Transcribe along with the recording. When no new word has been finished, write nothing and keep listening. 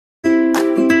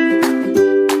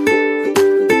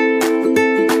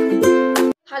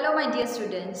my dear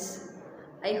students,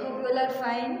 I hope you all are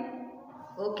fine.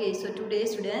 Okay, so today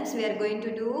students we are going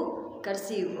to do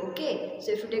cursive. Okay,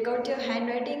 so if you take out your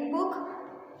handwriting book,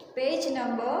 page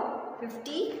number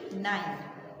 59.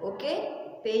 Okay,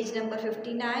 page number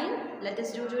 59. Let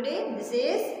us do today. This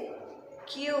is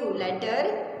Q,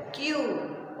 letter Q.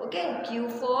 Okay, Q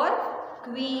for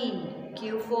queen,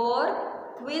 Q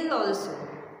for quill also.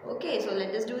 Okay, so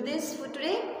let us do this for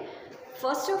today.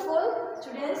 First of all,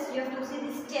 students, you have to see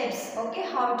the steps. Okay,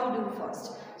 how to do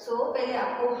first. So पहले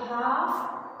आपको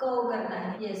half curve करना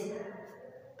है. Yes,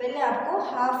 पहले आपको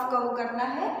half curve करना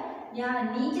है. यहाँ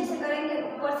नीचे से करेंगे,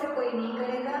 ऊपर से कोई नहीं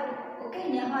करेगा. ओके,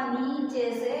 यहाँ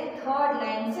नीचे से थर्ड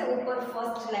लाइन से ऊपर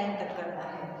फर्स्ट लाइन तक करना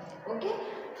है. Okay,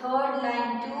 third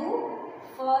line to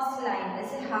first line,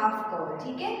 ऐसे हाफ कर्व.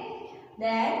 ठीक है.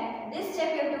 Then this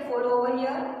step you have to follow over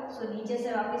here. सो नीचे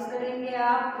से वापस करेंगे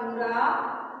आप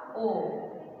पूरा ओ,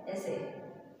 ऐसे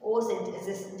ओ से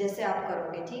जैसे आप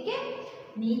करोगे. ठीक है.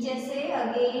 नीचे से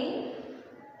अगेन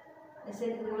ऐसे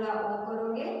पूरा ओ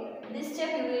करोगे. This step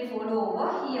you will follow over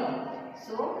here.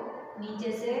 सो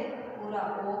नीचे से पूरा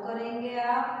ओ करेंगे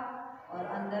आप और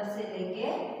अंदर से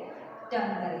लेके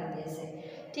टर्न करेंगे ऐसे.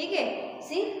 ठीक है.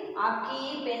 सी,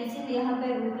 आपकी पेंसिल यहाँ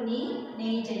पे रुकनी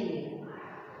नहीं चाहिए.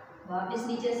 वापस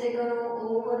नीचे से करो,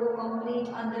 ओ करो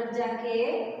कंप्लीट, अंदर जाके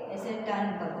ऐसे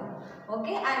टर्न करो.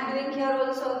 Okay, I am doing here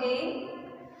also again.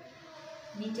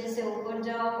 नीचे से ऊपर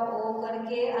जाओ, ओ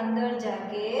करके अंदर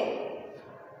जाके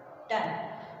टर्न.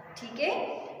 ठीक है.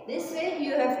 This way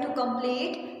you have to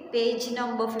complete page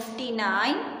number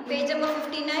 59. Page number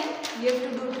 59 you have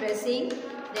to do tracing.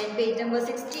 Then page number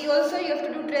 60 also you have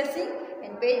to do tracing.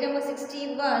 And page number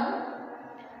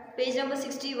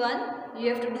 61,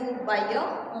 you have to do by your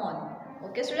own.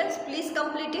 Okay students, please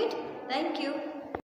complete it. Thank you.